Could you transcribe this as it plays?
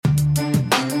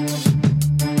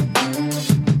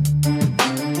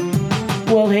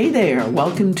there,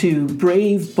 welcome to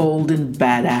Brave, Bold, and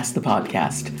Badass, the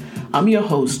podcast. I'm your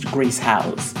host, Grace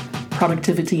Howes,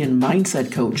 productivity and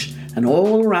mindset coach, and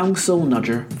all-around soul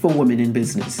nudger for women in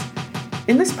business.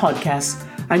 In this podcast,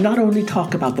 I not only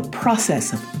talk about the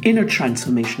process of inner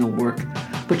transformational work,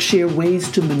 but share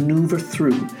ways to maneuver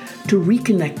through to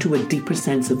reconnect to a deeper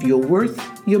sense of your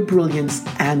worth, your brilliance,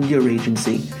 and your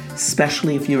agency,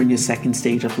 especially if you're in your second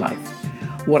stage of life.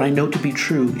 What I know to be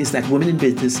true is that women in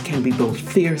business can be both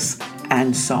fierce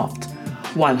and soft,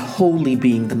 while wholly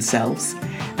being themselves,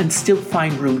 and still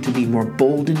find room to be more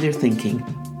bold in their thinking,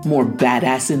 more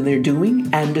badass in their doing,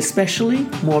 and especially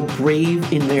more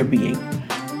brave in their being.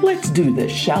 Let's do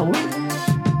this, shall we?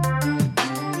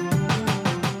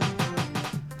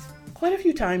 Quite a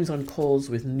few times on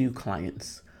calls with new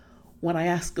clients, when I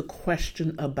ask a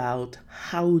question about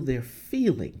how they're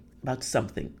feeling about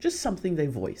something, just something they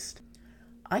voiced,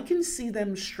 I can see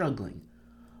them struggling,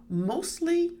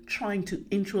 mostly trying to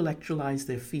intellectualize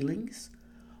their feelings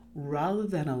rather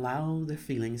than allow their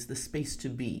feelings the space to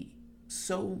be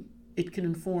so it can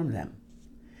inform them.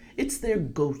 It's their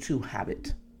go-to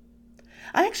habit.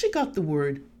 I actually got the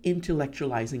word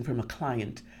intellectualizing from a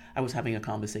client I was having a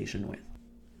conversation with.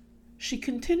 She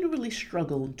continually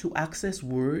struggled to access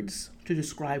words to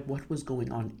describe what was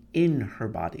going on in her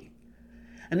body.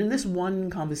 And in this one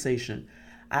conversation,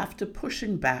 after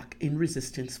pushing back in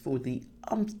resistance for the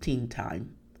umpteenth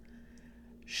time,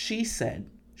 she said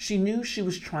she knew she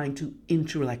was trying to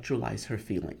intellectualize her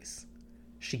feelings.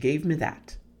 She gave me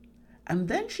that. And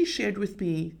then she shared with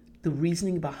me the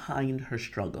reasoning behind her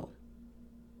struggle.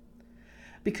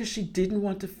 Because she didn't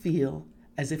want to feel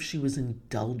as if she was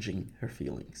indulging her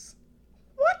feelings.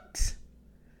 What?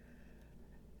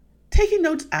 Taking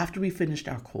notes after we finished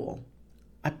our call,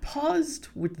 I paused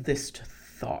with this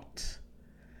thought.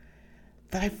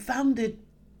 That I found it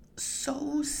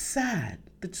so sad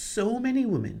that so many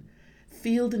women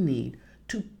feel the need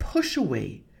to push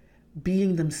away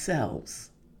being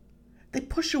themselves. They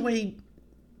push away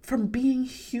from being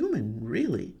human,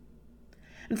 really.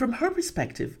 And from her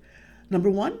perspective, number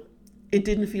one, it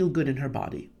didn't feel good in her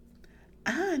body.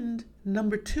 And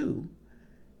number two,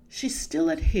 she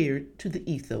still adhered to the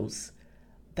ethos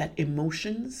that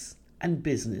emotions and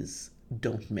business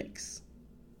don't mix.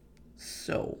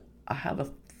 So, I have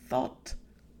a thought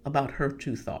about her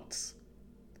two thoughts.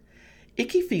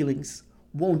 Icky feelings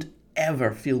won't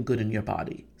ever feel good in your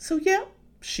body. So yeah,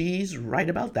 she's right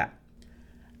about that.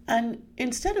 And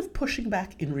instead of pushing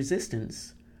back in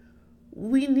resistance,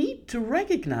 we need to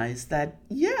recognize that,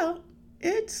 yeah,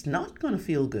 it's not going to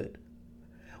feel good.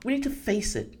 We need to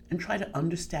face it and try to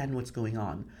understand what's going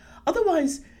on.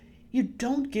 Otherwise, you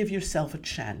don't give yourself a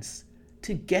chance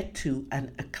to get to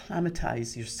and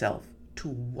acclimatize yourself to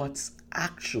what's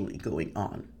actually going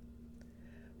on.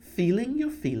 Feeling your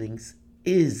feelings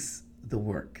is the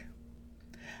work.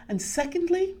 And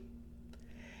secondly,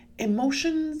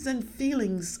 emotions and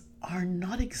feelings are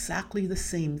not exactly the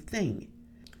same thing.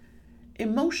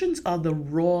 Emotions are the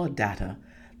raw data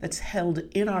that's held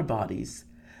in our bodies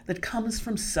that comes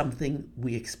from something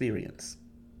we experience.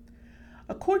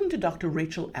 According to Dr.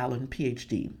 Rachel Allen,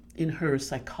 PhD, in her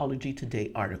Psychology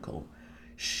Today article,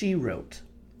 she wrote,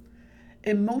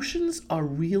 "Emotions are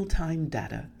real-time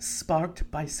data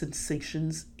sparked by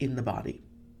sensations in the body.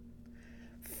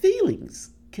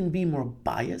 Feelings can be more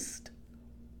biased,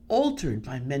 altered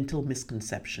by mental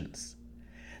misconceptions.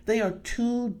 They are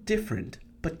two different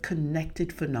but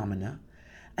connected phenomena,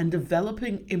 and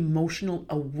developing emotional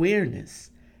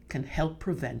awareness can help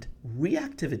prevent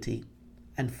reactivity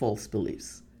and false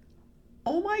beliefs."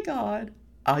 Oh my God,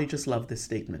 I just love this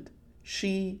statement.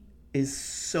 She is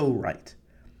so right.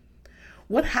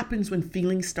 What happens when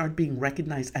feelings start being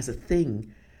recognized as a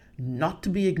thing, not to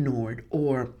be ignored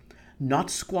or not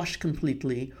squashed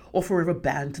completely or forever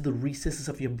banned to the recesses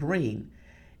of your brain,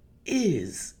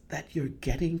 is that you're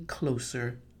getting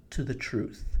closer to the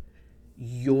truth,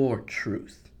 your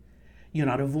truth. You're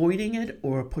not avoiding it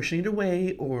or pushing it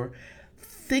away or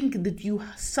think that you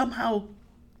somehow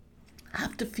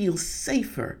have to feel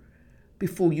safer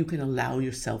before you can allow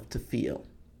yourself to feel.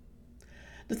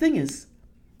 The thing is,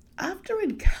 after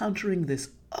encountering this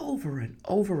over and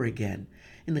over again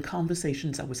in the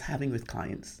conversations I was having with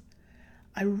clients,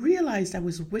 I realized I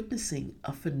was witnessing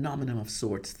a phenomenon of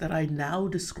sorts that I now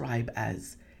describe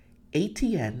as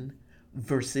ATN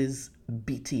versus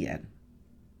BTN.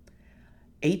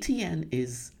 ATN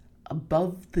is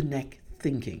above the neck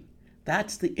thinking.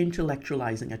 That's the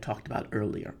intellectualizing I talked about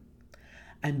earlier.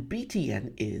 And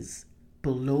BTN is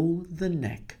below the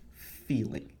neck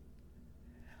feeling.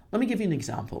 Let me give you an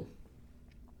example.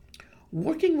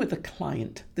 Working with a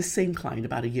client, the same client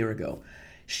about a year ago,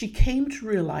 she came to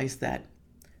realize that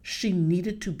she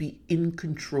needed to be in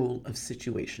control of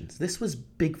situations. This was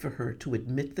big for her to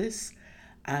admit this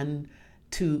and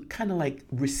to kind of like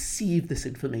receive this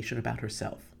information about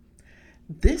herself.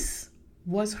 This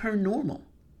was her normal.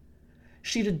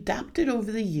 She'd adapted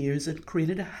over the years and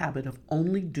created a habit of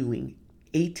only doing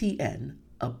ATN,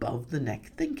 above the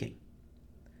neck thinking.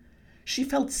 She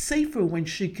felt safer when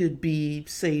she could be,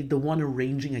 say, the one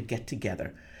arranging a get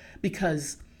together,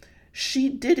 because she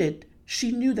did it.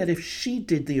 She knew that if she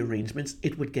did the arrangements,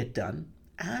 it would get done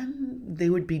and they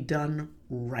would be done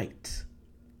right.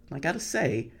 I gotta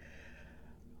say,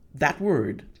 that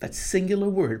word, that singular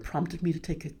word, prompted me to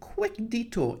take a quick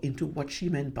detour into what she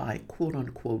meant by quote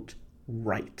unquote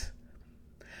right.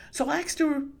 So I asked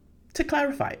her to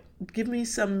clarify, give me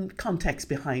some context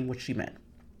behind what she meant.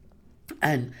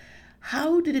 And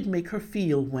how did it make her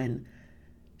feel when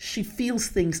she feels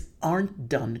things aren't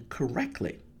done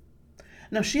correctly?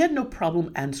 Now, she had no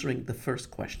problem answering the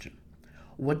first question.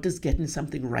 What does getting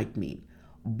something right mean?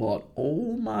 But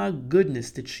oh my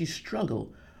goodness, did she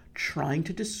struggle trying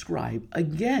to describe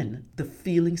again the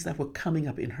feelings that were coming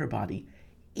up in her body,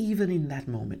 even in that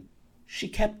moment. She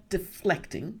kept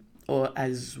deflecting, or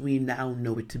as we now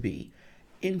know it to be,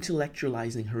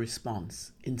 intellectualizing her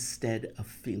response instead of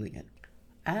feeling it.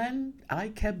 And I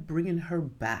kept bringing her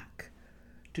back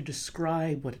to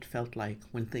describe what it felt like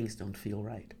when things don't feel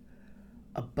right.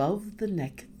 Above the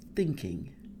neck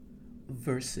thinking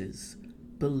versus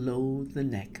below the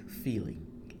neck feeling.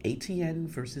 ATN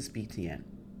versus BTN.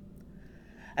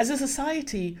 As a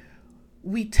society,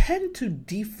 we tend to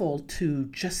default to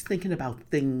just thinking about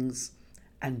things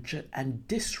and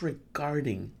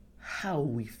disregarding how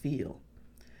we feel.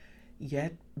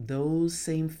 Yet those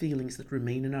same feelings that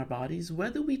remain in our bodies,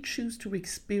 whether we choose to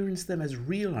experience them as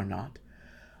real or not,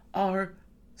 are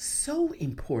so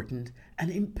important and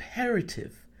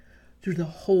imperative through the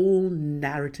whole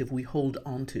narrative we hold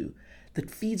onto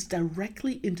that feeds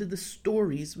directly into the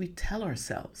stories we tell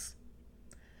ourselves.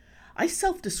 I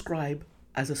self-describe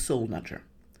as a soul nudger,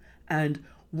 and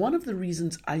one of the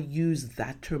reasons I use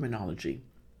that terminology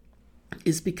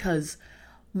is because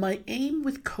my aim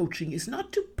with coaching is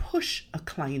not to push a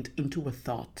client into a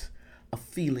thought, a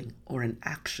feeling, or an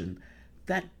action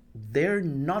that they're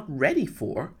not ready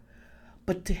for,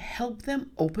 but to help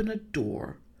them open a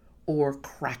door or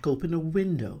crack open a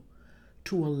window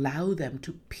to allow them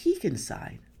to peek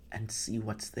inside and see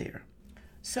what's there.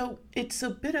 So it's a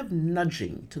bit of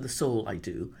nudging to the soul I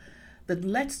do that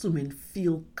lets women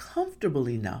feel comfortable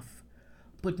enough,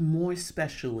 but more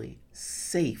especially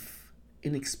safe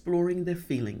in exploring their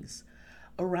feelings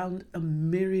around a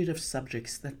myriad of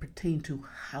subjects that pertain to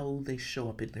how they show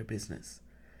up in their business.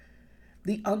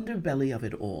 The underbelly of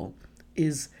it all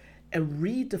is a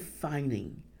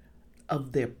redefining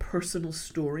of their personal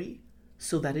story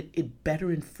so that it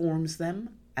better informs them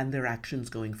and their actions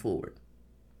going forward.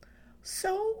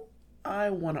 So I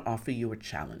want to offer you a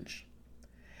challenge.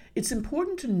 It's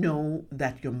important to know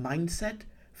that your mindset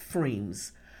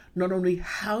frames not only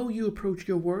how you approach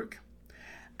your work,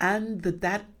 and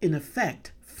that in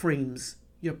effect frames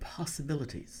your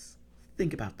possibilities.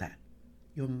 Think about that.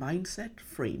 Your mindset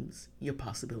frames your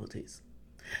possibilities.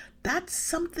 That's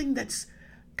something that's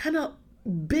kind of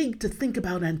big to think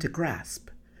about and to grasp.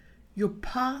 Your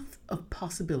path of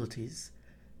possibilities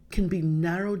can be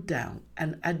narrowed down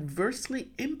and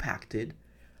adversely impacted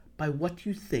by what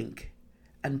you think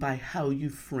and by how you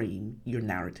frame your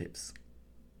narratives.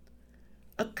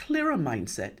 A clearer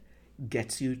mindset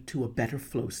gets you to a better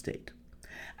flow state,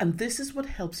 and this is what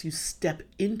helps you step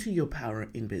into your power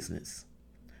in business.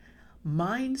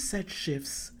 Mindset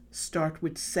shifts start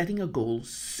with setting a goal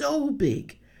so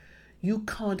big you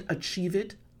can't achieve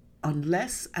it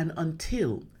unless and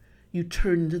until you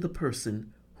turn into the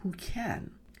person who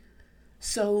can.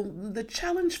 So the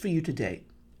challenge for you today,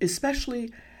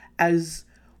 especially as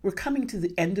we're coming to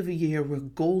the end of a year where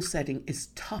goal setting is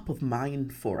top of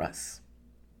mind for us,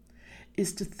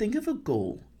 is to think of a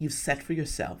goal you've set for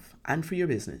yourself and for your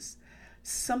business,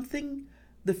 something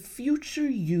the future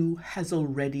you has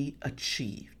already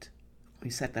achieved.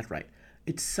 We set that right.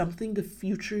 It's something the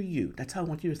future you, that's how I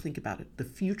want you to think about it. The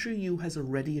future you has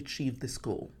already achieved this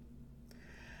goal.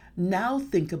 Now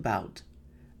think about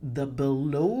the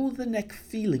below the neck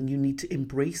feeling you need to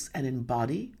embrace and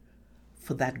embody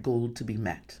for that goal to be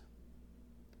met.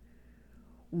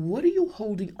 What are you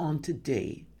holding on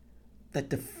today that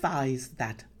defies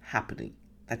that happening,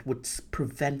 that would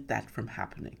prevent that from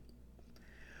happening?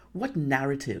 What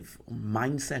narrative or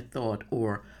mindset thought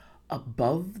or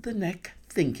above the neck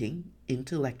thinking,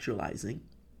 intellectualizing,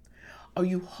 are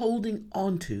you holding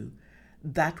on to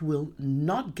that will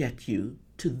not get you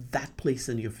to that place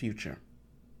in your future?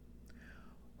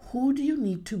 Who do you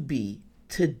need to be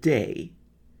today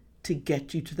to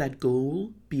get you to that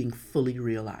goal being fully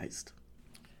realized?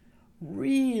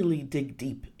 Really dig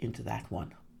deep into that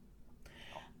one.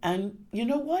 And you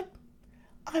know what?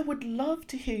 I would love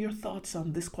to hear your thoughts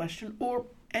on this question or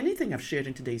anything I've shared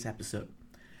in today's episode.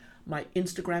 My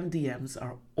Instagram DMs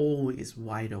are always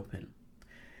wide open.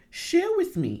 Share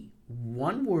with me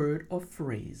one word or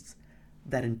phrase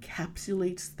that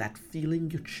encapsulates that feeling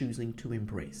you're choosing to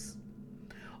embrace.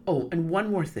 Oh, and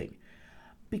one more thing.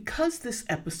 Because this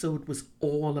episode was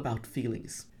all about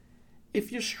feelings,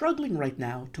 if you're struggling right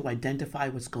now to identify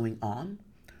what's going on,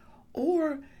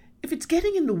 or if it's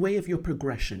getting in the way of your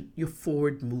progression, your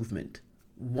forward movement,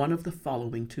 one of the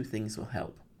following two things will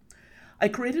help. I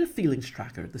created a feelings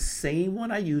tracker, the same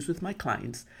one I use with my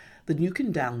clients, that you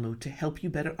can download to help you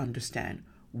better understand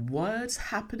what's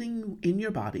happening in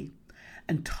your body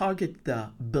and target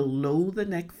the below the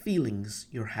neck feelings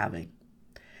you're having.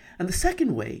 And the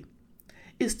second way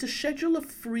is to schedule a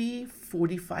free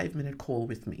 45-minute call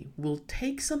with me. We'll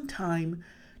take some time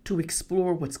to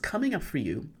explore what's coming up for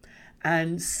you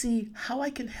and see how I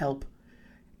can help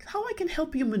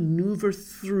you maneuver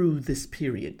through this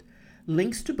period.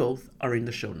 Links to both are in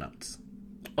the show notes.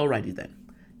 Alrighty then.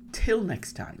 Till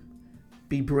next time,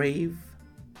 be brave,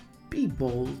 be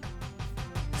bold,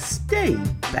 stay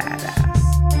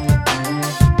badass.